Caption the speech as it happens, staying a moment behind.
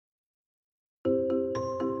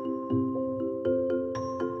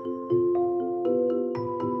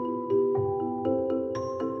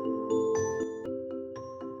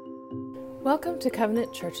Welcome to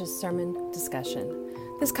Covenant Church's sermon discussion.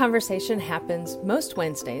 This conversation happens most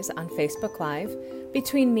Wednesdays on Facebook Live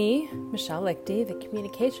between me, Michelle Lichty, the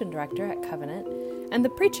communication director at Covenant, and the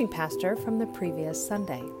preaching pastor from the previous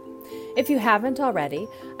Sunday. If you haven't already,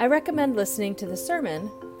 I recommend listening to the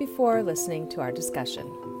sermon before listening to our discussion.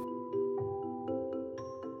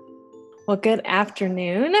 Well, good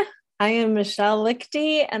afternoon. I am Michelle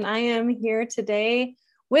Lichty, and I am here today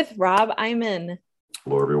with Rob Iman.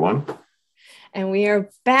 Hello, everyone. And we are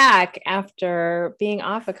back after being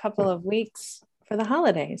off a couple of weeks for the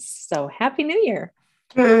holidays. So Happy New Year.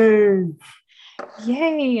 Yay.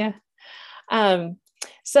 Yay.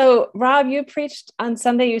 So Rob, you preached on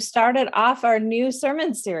Sunday. You started off our new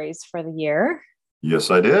sermon series for the year. Yes,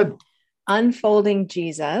 I did. Unfolding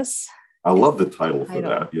Jesus. I love the title for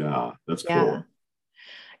that. Yeah, that's cool.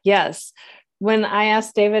 Yes. When I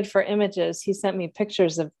asked David for images, he sent me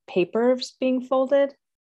pictures of papers being folded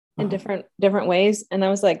in different ways. And I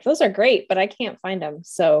was like, those are great, but I can't find them.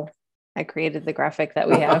 So I created the graphic that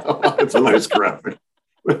we have. It's a nice graphic.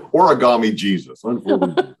 Origami Jesus.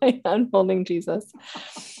 Unfolding Jesus.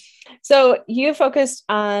 So you focused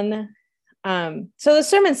on, so the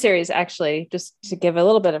sermon series, actually, just to give a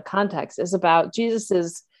little bit of context, is about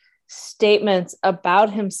Jesus's statements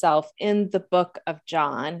about himself in the book of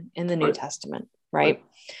John in the New Testament, right?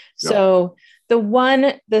 So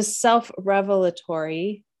the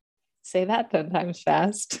self-revelatory, say that 10 times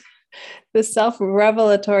fast, the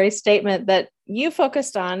self-revelatory statement that you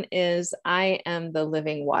focused on is, I am the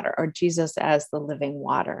living water, or Jesus as the living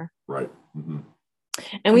water. Right. Mm-hmm.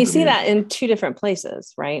 And we see that in two different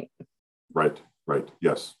places, right? Right.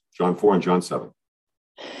 Yes. John 4 and John 7.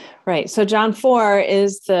 Right. So John 4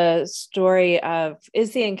 is the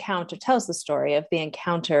encounter, tells the story of the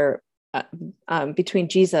encounter between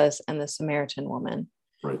Jesus and the Samaritan woman.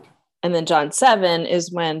 Right. And then John 7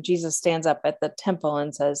 is when Jesus stands up at the temple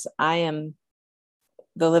and says, I am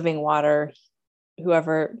the living water.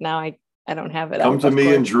 Whoever, now I don't have it. Come to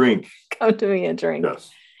me and drink. Come to me and drink. Yes.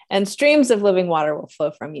 And streams of living water will flow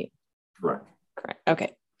from you. Correct.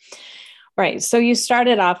 Okay. Right. So you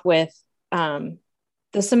started off with the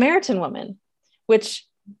Samaritan woman, which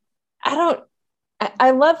I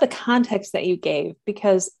love the context that you gave,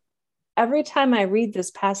 because every time I read this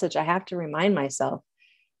passage, I have to remind myself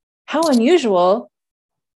how unusual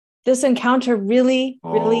this encounter really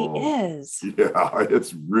is. Yeah,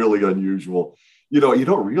 it's really unusual. You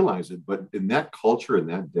don't realize it, but in that culture, in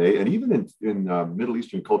that day, and even in Middle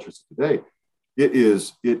Eastern cultures today, it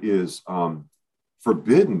is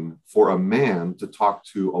forbidden for a man to talk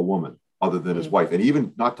to a woman other than his wife, and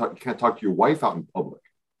even you can't talk to your wife out in public.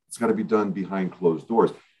 It's got to be done behind closed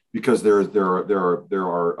doors, because there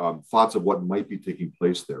are thoughts of what might be taking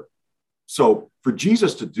place there. So for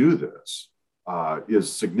Jesus to do this is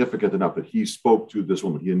significant enough that he spoke to this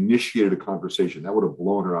woman. He initiated a conversation that would have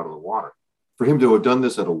blown her out of the water. For him to have done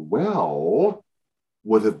this at a well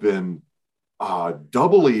would have been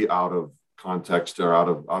doubly out of context, or out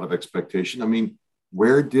of expectation. I mean,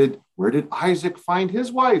 where did Isaac find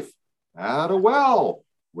his wife? At a well.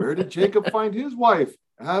 Where did Jacob find his wife?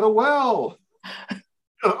 At a well.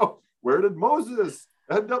 Where did Moses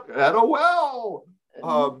end up? At a well.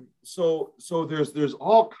 So there's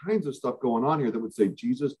all kinds of stuff going on here that would say,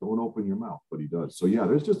 Jesus, don't open your mouth, but he does. So yeah,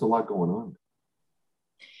 there's just a lot going on.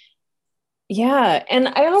 Yeah. And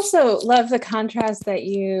I also love the contrast that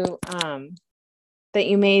you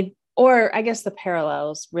made, or I guess the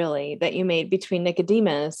parallels really that you made between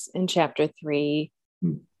Nicodemus in chapter 3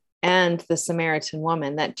 and the Samaritan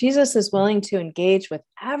woman, that Jesus is willing to engage with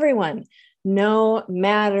everyone, no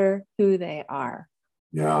matter who they are.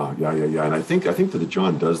 Yeah. And I think that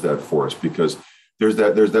John does that for us, because there's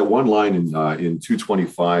that one line in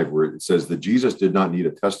 2:25 where it says that Jesus did not need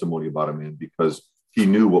a testimony about a man because he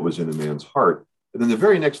knew what was in a man's heart. And then the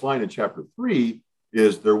very next line in chapter 3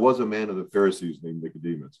 is, there was a man of the Pharisees named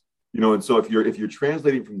Nicodemus. And so if you're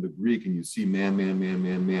translating from the Greek and you see man,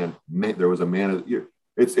 there was a man.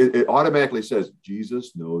 It automatically says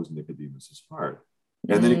Jesus knows Nicodemus's heart.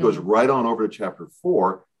 And then it goes right on over to chapter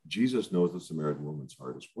 4. Jesus knows the Samaritan woman's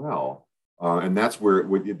heart as well. And that's where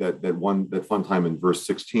that fun time in verse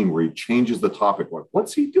 16, where he changes the topic.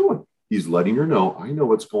 What's he doing? He's letting her know, I know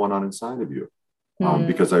what's going on inside of you,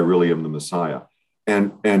 because I really am the Messiah.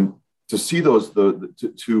 And to see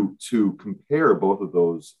to compare both of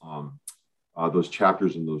those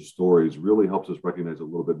chapters and those stories really helps us recognize a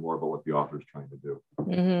little bit more about what the author is trying to do.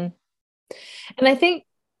 Mm-hmm. And I think,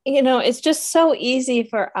 it's just so easy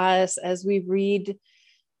for us as we read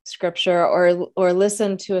scripture or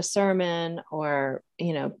listen to a sermon or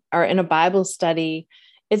are in a Bible study.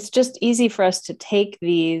 It's just easy for us to take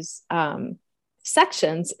these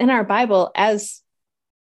sections in our Bible as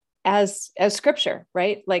scripture,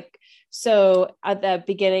 right? Like, so at the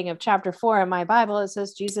beginning of chapter 4 in my Bible, it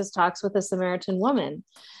says Jesus talks with a Samaritan woman.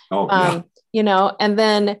 Oh, yeah. You know, and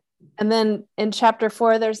then in chapter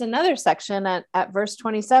 4, there's another section at verse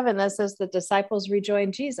 27 that says the disciples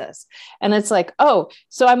rejoined Jesus. And it's like, oh,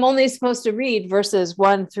 so I'm only supposed to read verses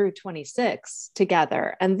 1 through 26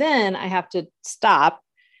 together. And then I have to stop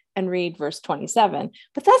and read verse 27.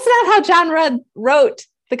 But that's not how John wrote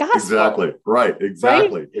the gospel. Exactly. Right.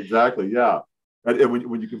 Exactly. Right? Exactly. Yeah. And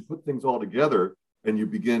when you can put things all together and you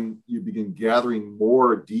begin gathering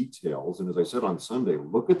more details. And as I said on Sunday,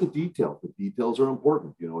 look at the details. The details are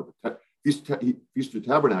important. You know, at the Feast of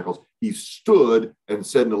Tabernacles, he stood and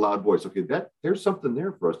said in a loud voice, okay, there's something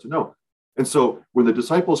there for us to know. And so when the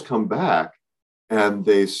disciples come back and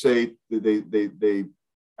they say, they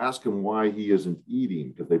ask him why he isn't eating,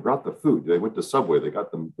 because they brought the food. They went to Subway, they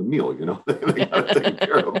got the meal, you know, they got it taken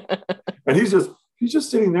care of. And he's just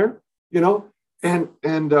sitting there, you know, and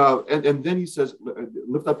then he says,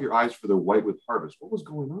 lift up your eyes for the white with harvest. What was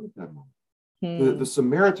going on at that moment? The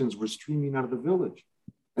Samaritans were streaming out of the village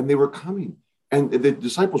and they were coming. And the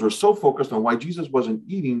disciples were so focused on why Jesus wasn't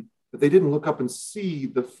eating that they didn't look up and see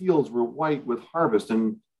the fields were white with harvest.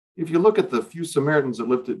 And if you look at the few Samaritans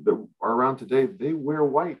that are around today, they wear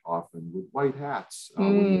white often with white hats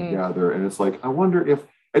when they gather. And it's like, I wonder if,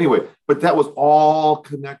 anyway, but that was all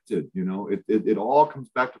connected, you know, it all comes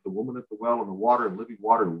back to the woman at the well and the water and living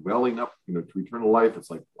water and welling up, you know, to eternal life. It's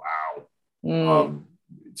like, wow.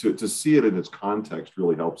 To see it in its context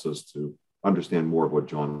really helps us to understand more of what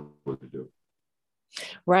John was to do.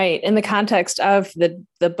 Right. In the context of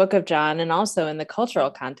the book of John, and also in the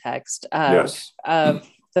cultural context of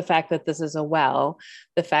the fact that this is a well,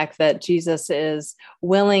 the fact that Jesus is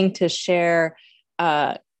willing to share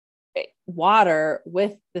water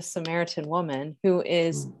with the Samaritan woman who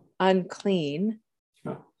is unclean.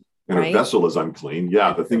 Yeah. And her vessel is unclean.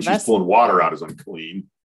 Yeah. The thing she's pulling water out is unclean.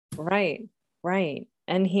 Right. Right.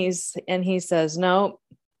 And he says, no,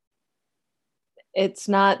 it's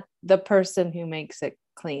not the person who makes it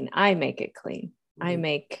clean. I make it clean. I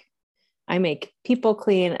make people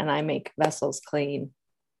clean and I make vessels clean.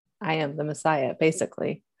 I am the Messiah,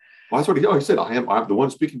 basically. Well, that's what he said. I'm the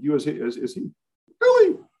one speaking to you. Is he?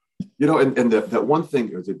 Really? You know, and that one thing,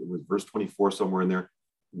 it was verse 24 somewhere in there,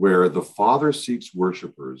 where the Father seeks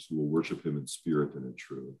worshipers who will worship him in spirit and in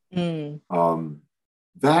truth.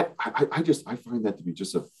 That I find that to be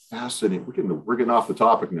just a fascinating. We're getting off the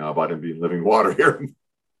topic now about him being living water here.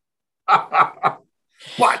 But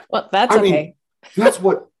well, that's okay. That's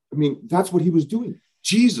what he was doing.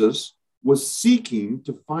 Jesus was seeking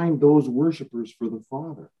to find those worshipers for the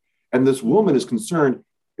Father. And this woman is concerned,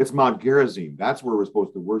 it's Mount Gerizim. That's where we're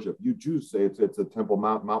supposed to worship. You Jews say it's the temple,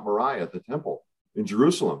 Mount Moriah, the temple in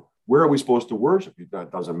Jerusalem. Where are we supposed to worship?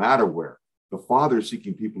 That doesn't matter where. The Father is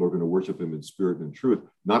seeking people who are going to worship him in spirit and truth,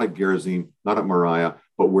 not at Gerizim, not at Moriah,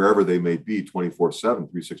 but wherever they may be 24/7,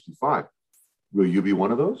 365. Will you be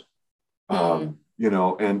one of those? You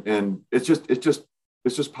know, and it's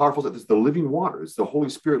just powerful. It's the living water. It's the Holy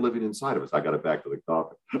Spirit living inside of us. I got it back to the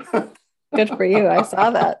topic. Good for you. I saw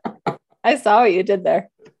that. I saw what you did there.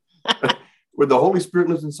 When the Holy Spirit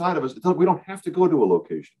lives inside of us, we don't have to go to a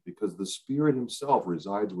location because the Spirit himself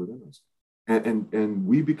resides within us. And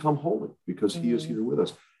we become holy because he is here with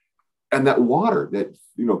us. And that water, that,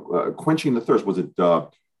 you know, quenching the thirst, was it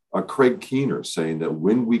Craig Keener saying that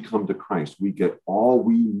when we come to Christ, we get all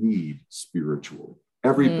we need spiritually.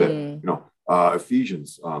 Every bit, you know,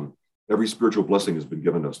 Ephesians, every spiritual blessing has been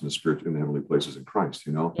given us in the heavenly places in Christ,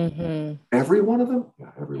 you know. Every one of them?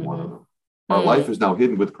 Yeah, every one of them. Our life is now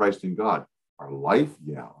hidden with Christ in God. Our life is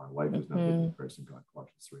now hidden with Christ in God,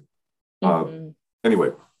 Colossians 3.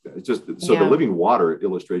 Anyway, it's just, so the living water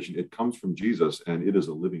illustration, it comes from Jesus and it is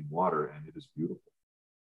a living water and it is beautiful.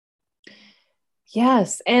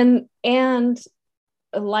 Yes. And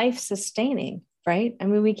life sustaining, right? I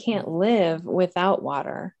mean, we can't live without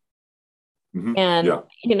water. And,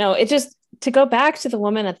 you know, it just, to go back to the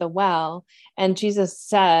woman at the well, and Jesus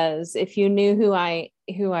says, if you knew who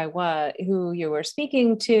you were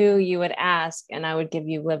speaking to, you would ask, and I would give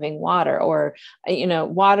you living water, or, you know,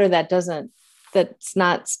 water that's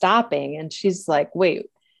not stopping. And she's like, wait,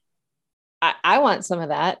 I want some of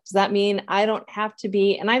that. Does that mean I don't have to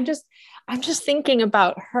be? And I'm just thinking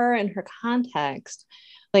about her and her context.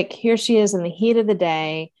 Like, here she is in the heat of the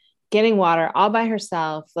day, getting water all by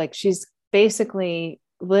herself. Like, she's basically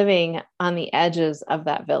living on the edges of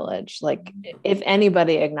that village. Like, if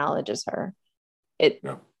anybody acknowledges her,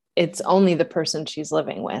 it's only the person she's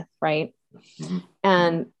living with. Right.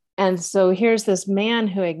 And And so here's this man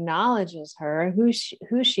who acknowledges her, who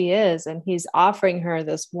she is, and he's offering her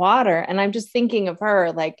this water. And I'm just thinking of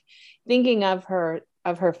her, like thinking of her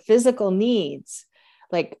physical needs.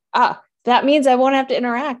 Like, that means I won't have to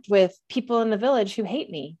interact with people in the village who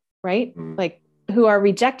hate me, right? Like who are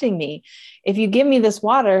rejecting me. If you give me this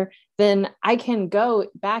water, then I can go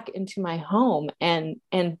back into my home and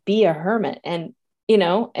be a hermit and,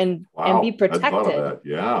 and be protected. I thought of that.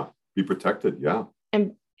 Yeah. Be protected. Yeah.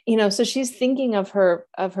 And, so she's thinking of her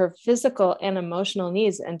physical and emotional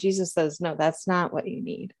needs. And Jesus says, no, that's not what you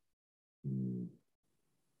need.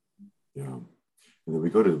 Yeah. And then we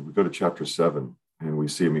go to chapter 7 and we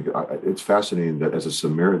see, it's fascinating that as a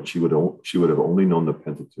Samaritan, she would have only known the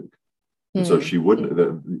Pentateuch. And so she would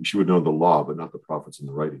know the law, but not the prophets and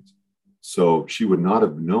the writings. So she would not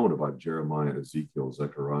have known about Jeremiah, Ezekiel,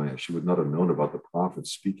 Zechariah. She would not have known about the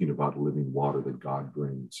prophets speaking about living water that God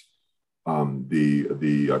brings.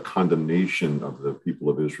 The condemnation of the people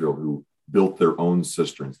of Israel who built their own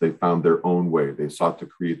cisterns. They found their own way. They sought to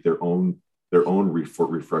create their own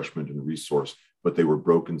refreshment and resource, but they were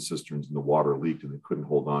broken cisterns and the water leaked and they couldn't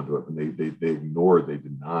hold on to it. And they ignored, they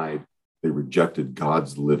denied, they rejected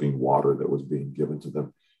God's living water that was being given to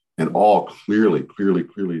them. And all clearly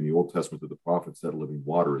in the Old Testament to the prophets, that living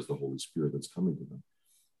water is the Holy Spirit that's coming to them.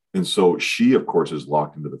 And so she, of course, is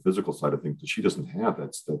locked into the physical side of things, but she doesn't have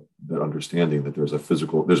that understanding that there's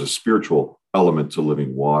a spiritual element to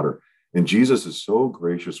living water. And Jesus is so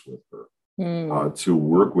gracious with her to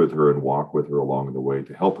work with her and walk with her along the way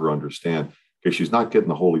to help her understand, okay, she's not getting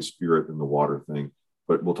the Holy Spirit in the water thing,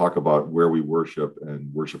 but we'll talk about where we worship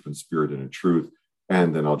in spirit and in truth.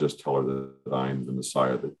 And then I'll just tell her that I'm the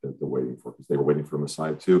Messiah that they're waiting for, because they were waiting for a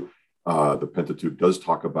Messiah too. The Pentateuch does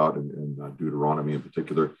talk about, in Deuteronomy in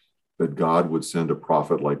particular, that God would send a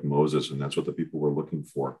prophet like Moses, and that's what the people were looking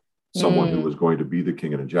for. Someone who was going to be the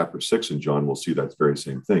king. And in chapter 6 in John, we'll see that very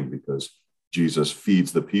same thing, because Jesus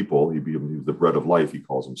feeds the people. He's the bread of life, he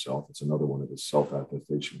calls himself. It's another one of his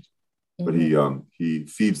self-attestations. But he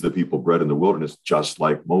feeds the people bread in the wilderness, just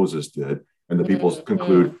like Moses did. And the people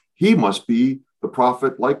conclude, he must be the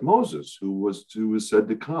prophet like Moses, who was said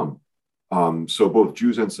to come. So both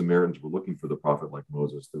Jews and Samaritans were looking for the prophet like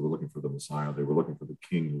Moses. They were looking for the Messiah. They were looking for the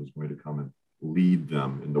king who was going to come and lead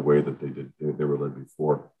them in the way that they were led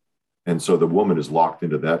before. And so the woman is locked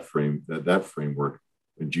into that framework,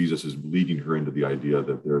 and Jesus is leading her into the idea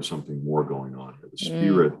that there is something more going on here. The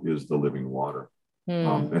Spirit is the living water.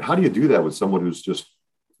 And how do you do that with someone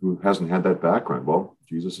who hasn't had that background? Well,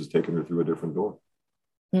 Jesus is taking her through a different door.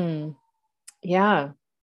 Yeah.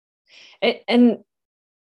 And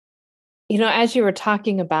as you were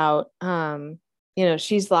talking about,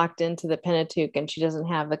 she's locked into the Pentateuch and she doesn't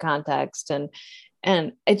have the context.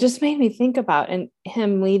 And it just made me think about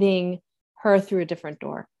him leading her through a different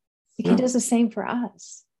door. He does the same for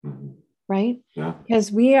us, right? Yeah.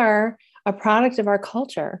 Because we are a product of our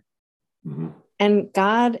culture. And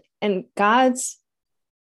God's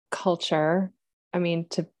culture,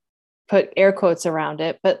 to put air quotes around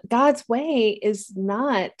it, but God's way is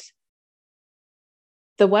not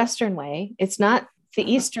the Western way. It's not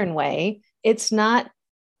the Eastern way. It's not,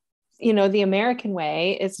 the American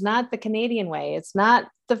way. It's not the Canadian way. It's not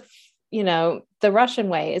the Russian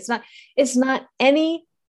way. It's not any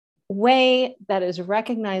way that is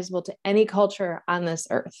recognizable to any culture on this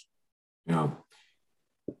earth. Yeah.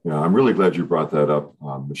 I'm really glad you brought that up,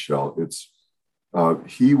 Michelle. It's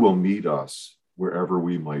he will meet us wherever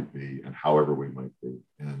we might be and however we might be.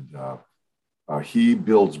 And he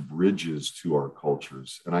builds bridges to our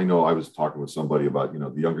cultures. And I know I was talking with somebody about,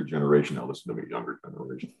 the younger generation. Now listen to me, younger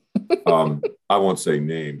generation. I won't say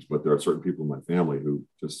names, but there are certain people in my family who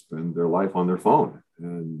just spend their life on their phone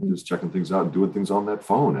and just checking things out and doing things on that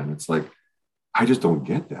phone. And it's like, I just don't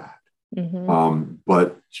get that.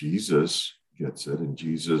 But Jesus gets it, and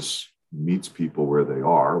Jesus meets people where they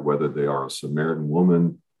are, whether they are a Samaritan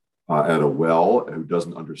woman at a well who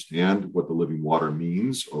doesn't understand what the living water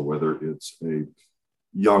means, or whether it's a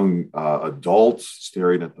young adult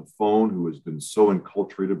staring at the phone who has been so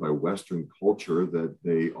enculturated by Western culture that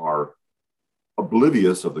they are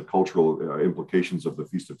oblivious of the cultural implications of the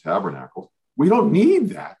Feast of Tabernacles. We don't need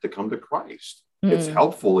that to come to Christ. It's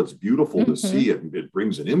helpful, it's beautiful to see it, and it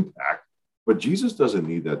brings an impact. But Jesus doesn't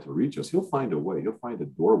need that to reach us. He'll find a way. He'll find a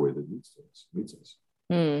doorway that meets us.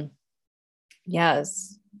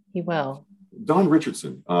 Yes, he will. Don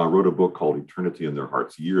Richardson wrote a book called Eternity in Their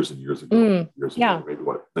Hearts years and years ago. Maybe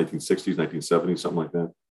 1960s, 1970s, something like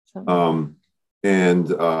that. And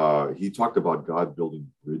he talked about God building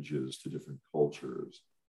bridges to different cultures.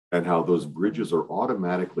 and how those bridges are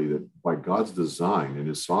automatically, that by God's design and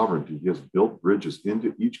his sovereignty, he has built bridges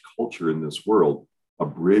into each culture in this world, a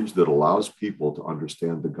bridge that allows people to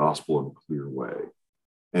understand the gospel in a clear way.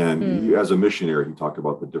 And he, as a missionary, he talked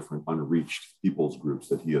about the different unreached peoples groups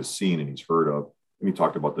that he has seen and he's heard of. And he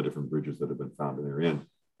talked about the different bridges that have been found therein.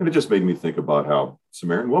 And it just made me think about how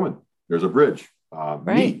Samaritan woman, there's a bridge.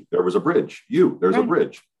 Me, there was a bridge. You, there's a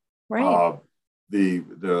bridge. Right.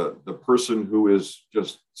 The person who is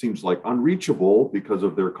just seems like unreachable because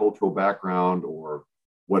of their cultural background or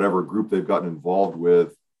whatever group they've gotten involved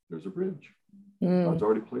with, there's a bridge. God's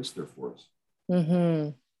already placed there for us.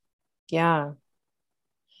 Yeah.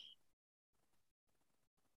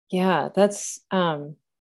 Yeah, that's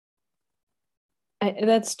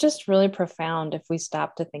just really profound if we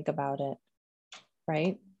stop to think about it,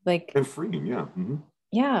 right? Like, and freeing, yeah.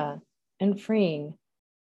 Yeah, and freeing.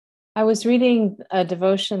 I was reading a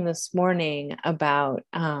devotion this morning about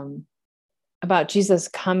Jesus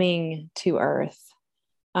coming to earth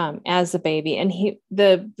as a baby, and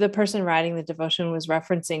the person writing the devotion was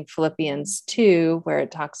referencing Philippians 2, where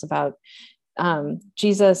it talks about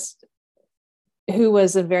Jesus, who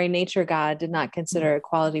was a very nature God, did not consider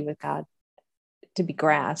equality with God to be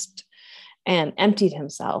grasped, and emptied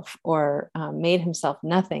himself, or made himself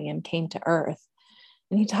nothing, and came to earth.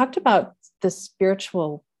 And he talked about the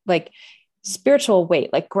spiritual weight,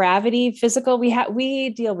 like gravity, physical. We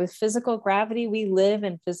deal with physical gravity. We live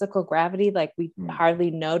in physical gravity, like we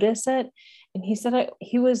hardly notice it. And he said,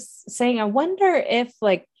 he was saying, I'm wondering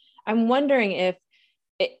if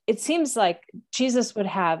it seems like Jesus would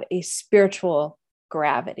have a spiritual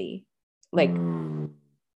gravity, like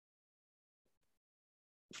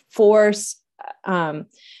force,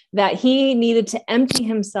 that he needed to empty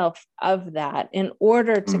himself of that in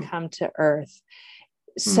order to come to earth,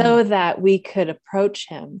 so that we could approach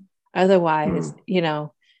him. Otherwise,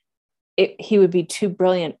 he would be too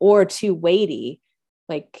brilliant or too weighty,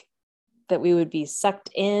 like that we would be sucked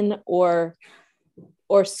in or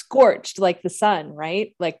scorched like the sun,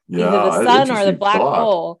 right? Like either the sun or the black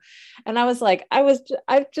hole. And I was like, I've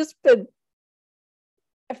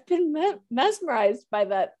been mesmerized by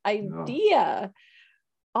that idea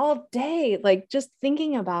all day, like just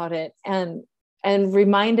thinking about it, and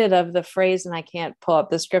reminded of the phrase, and I can't pull up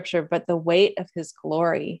the scripture, but the weight of his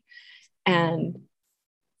glory. And,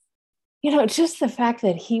 just the fact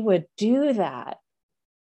that he would do that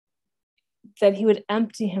he would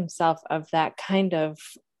empty himself of that kind of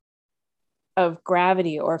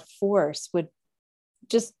gravity or force, would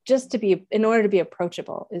just to be, in order to be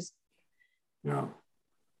approachable, is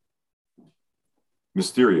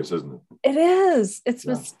mysterious, isn't it? It is. It's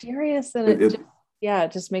mysterious, and it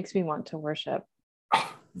just makes me want to worship.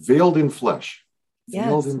 Veiled in flesh.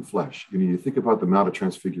 Veiled in flesh. You think about the Mount of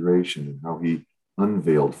Transfiguration and how he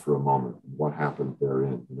unveiled for a moment and what happened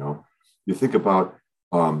therein. You think about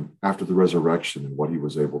after the resurrection and what he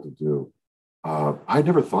was able to do. I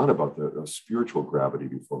never thought about the spiritual gravity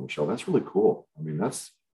before, Michelle. That's really cool. I mean,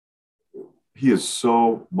 he is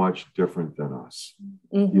so much different than us.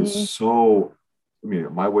 He is so,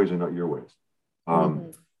 my ways are not your ways.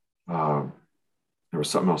 There was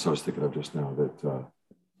something else I was thinking of just now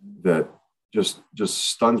that just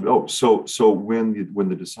stuns me. Oh, so when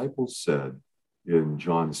the disciples said in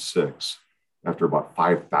John 6, after about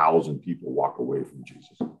 5,000 people walk away from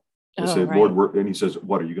Jesus, they said, right. Lord, and he says,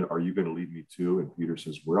 what are you going to lead me to? And Peter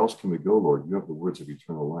says, where else can we go, Lord? You have the words of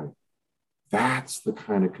eternal life. That's the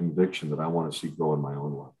kind of conviction that I want to see grow in my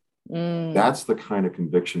own life. That's the kind of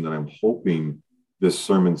conviction that I'm hoping this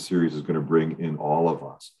sermon series is going to bring in all of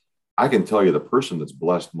us. I can tell you the person that's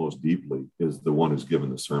blessed most deeply is the one who's given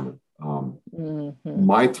the sermon.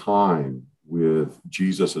 My time with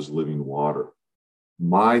Jesus as living water,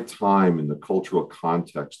 my time in the cultural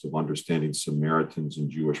context of understanding Samaritans and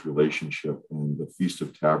Jewish relationship and the Feast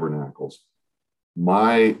of Tabernacles,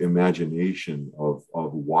 my imagination of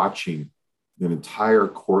watching an entire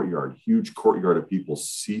courtyard, huge courtyard of people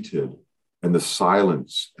seated, and the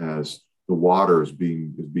silence as the water is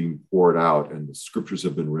being poured out and the scriptures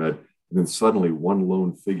have been read. And then suddenly one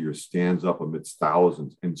lone figure stands up amidst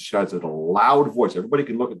thousands and shouts at a loud voice. Everybody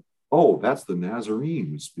can look at, that's the Nazarene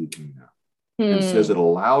who's speaking now. And says at a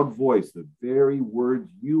loud voice, the very words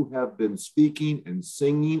you have been speaking and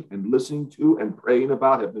singing and listening to and praying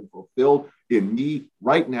about have been fulfilled in me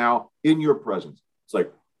right now in your presence. It's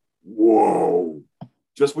like, whoa,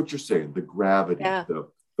 just what you're saying, the gravity,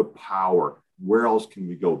 the power. Where else can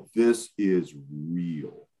we go? This is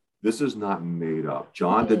real. This is not made up.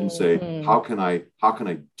 John didn't say, how can I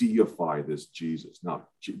deify this Jesus? No,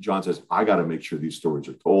 John says, I got to make sure these stories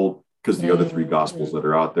are told. because the other three gospels that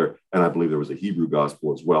are out there, and I believe there was a Hebrew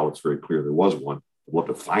gospel as well. It's very clear there was one. I'd love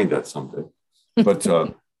to find that someday. But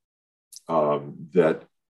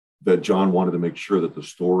that John wanted to make sure that the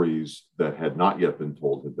stories that had not yet been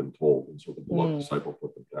told had been told, and so the beloved disciple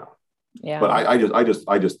put them down. Yeah. But I just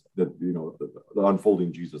that, you know, the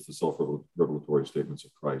unfolding Jesus, the self-revelatory statements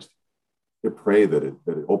of Christ, I pray that it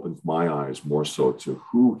opens my eyes more so to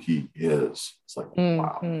who he is. It's like,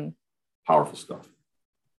 wow, powerful stuff.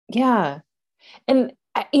 Yeah. And,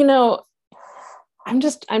 you know, I'm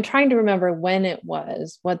trying to remember when it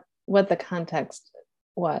was, what the context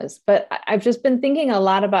was, but I've just been thinking a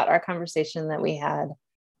lot about our conversation that we had,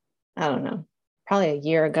 I don't know, probably a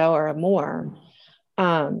year ago or more,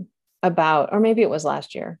 about, or maybe it was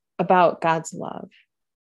last year, about God's love.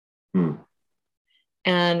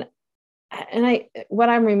 And what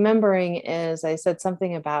I'm remembering is I said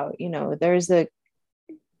something about, you know, there's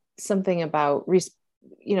something about,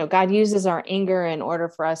 you know, God uses our anger in order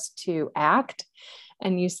for us to act.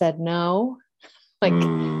 And you said, no, like we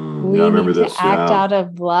need to act out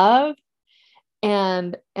of love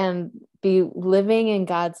and be living in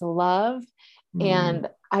God's love. And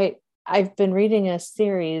I've been reading a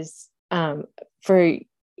series for a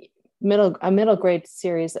middle grade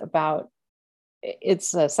series about,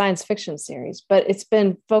 it's a science fiction series, but it's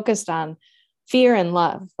been focused on fear and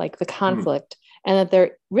love, like the conflict, and that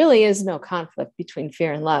there really is no conflict between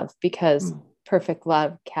fear and love, because perfect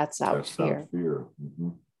love casts out fear.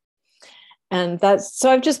 And so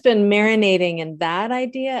I've just been marinating in that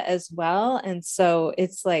idea as well. And so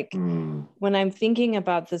it's like when I'm thinking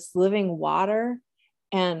about this living water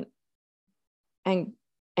and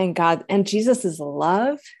God and Jesus'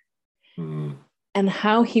 love, and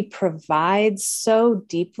how he provides so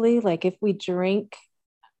deeply, like if we drink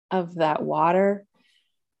of that water,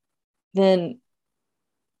 then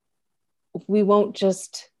we won't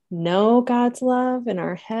just know God's love in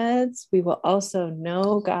our heads, we will also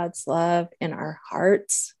know God's love in our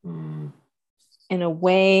hearts in a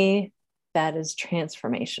way that is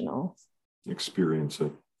transformational. Experience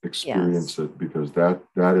it, because that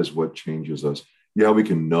is what changes us. Yeah, we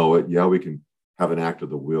can know it. Yeah, we can have an act of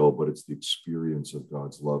the will, but it's the experience of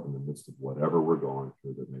God's love in the midst of whatever we're going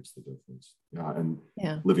through that makes the difference.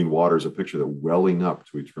 Living water is a picture that welling up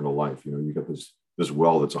to eternal life. You know, you got this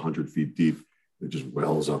well that's 100 feet deep. It just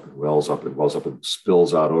wells up and wells up and wells up and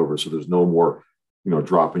spills out over. So there's no more, you know,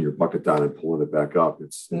 dropping your bucket down and pulling it back up.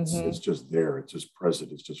 It's just there. It's just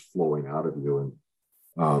present. It's just flowing out of you.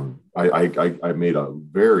 And I made a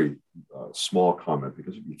very small comment,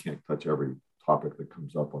 because you can't touch every topic that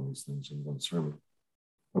comes up on these things in one sermon,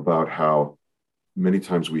 about how many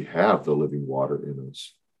times we have the living water in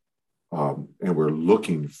us, and we're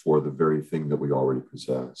looking for the very thing that we already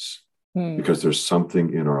possess, because there's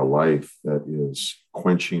something in our life that is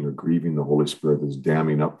quenching or grieving the Holy Spirit, that's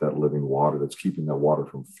damming up that living water, that's keeping that water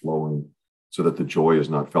from flowing, so that the joy is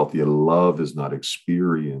not felt, the love is not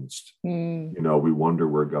experienced. You know, we wonder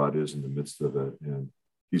where God is in the midst of it, and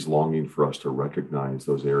he's longing for us to recognize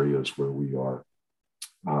those areas where we are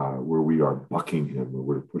bucking him, where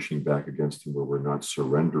we're pushing back against him, where we're not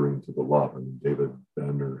surrendering to the love. I mean, David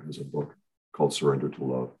Benner has a book called Surrender to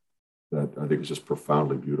Love that I think is just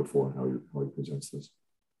profoundly beautiful in how he presents this.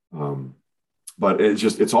 But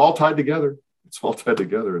it's all tied together. It's all tied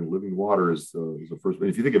together, and living water is the first.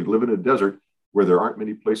 If you think of living in a desert where there aren't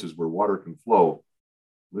many places where water can flow,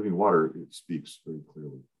 living water, it speaks very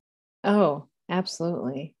clearly. Oh,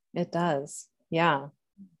 absolutely. It does. Yeah.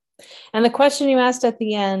 And the question you asked at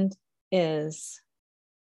the end is,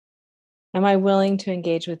 am I willing to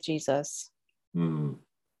engage with Jesus?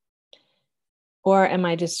 Or am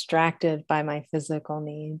I distracted by my physical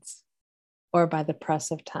needs, or by the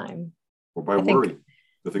press of time? Or by worry?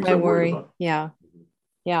 The things I'm worried about. Yeah.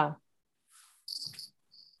 Yeah.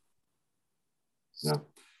 Yeah.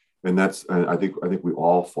 And I think we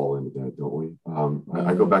all fall into that, don't we?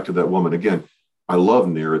 I go back to that woman again. I love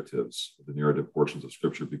narratives, the narrative portions of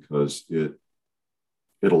Scripture, because it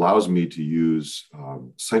allows me to use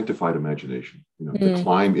sanctified imagination, you know, to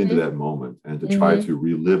climb into that moment and to try to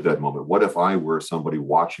relive that moment. What if I were somebody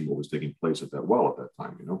watching what was taking place at that well at that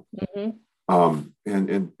time, you know?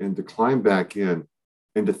 And to climb back in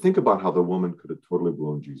and to think about how the woman could have totally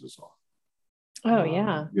blown Jesus off. Oh,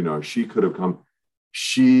 yeah. You know, she could have come.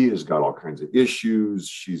 She has got all kinds of issues.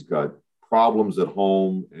 She's got problems at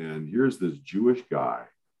home. And here's this Jewish guy,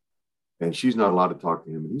 and she's not allowed to talk to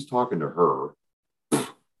him. And he's talking to her.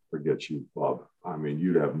 Forget you, Bob. I mean,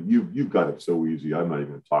 you've got it so easy. I'm not even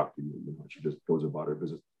going to talk to you. You know, she just goes about her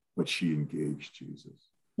business. But she engaged Jesus.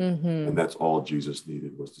 And that's all Jesus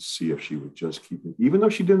needed, was to see if she would just keep it. Even though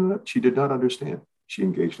she did not understand, she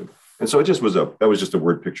engaged him. And so that was just a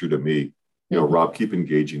word picture to me. Mm-hmm. Rob, keep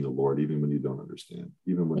engaging the Lord, even when you don't understand,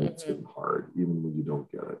 even when it's Mm-hmm. getting hard, even when you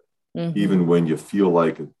don't get it, Mm-hmm. even when you feel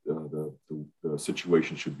like the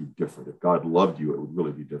situation should be different. If God loved you, it would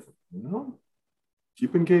really be different.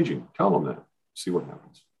 Keep engaging. Tell him that. See what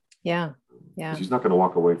happens. Yeah. Because he's not going to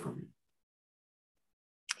walk away from you.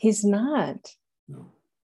 He's not. No.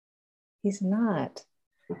 He's not.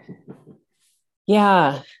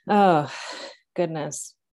 Yeah. Oh,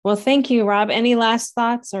 goodness. Well, thank you, Rob. Any last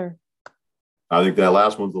thoughts? Or I think that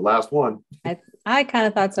last one's the last one. I kind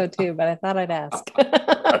of thought so too, but I thought I'd ask.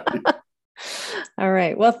 All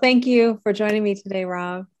right. Well, thank you for joining me today,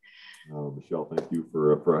 Rob. Michelle, thank you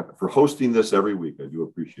for hosting this every week. I do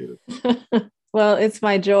appreciate it. Well, it's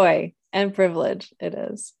my joy and privilege. It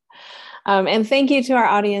is. And thank you to our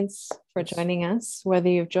audience for joining us, whether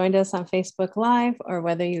you've joined us on Facebook Live or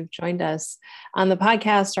whether you've joined us on the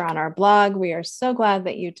podcast or on our blog. We are so glad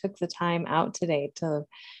that you took the time out today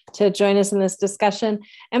to join us in this discussion.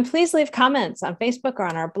 And please leave comments on Facebook or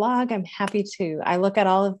on our blog. I'm happy to. I look at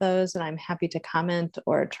all of those and I'm happy to comment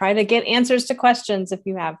or try to get answers to questions if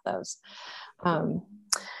you have those. All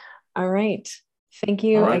right. Thank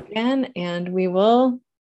you again. And we will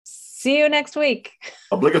see you next week.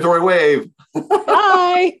 Obligatory wave.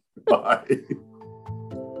 Bye. Bye.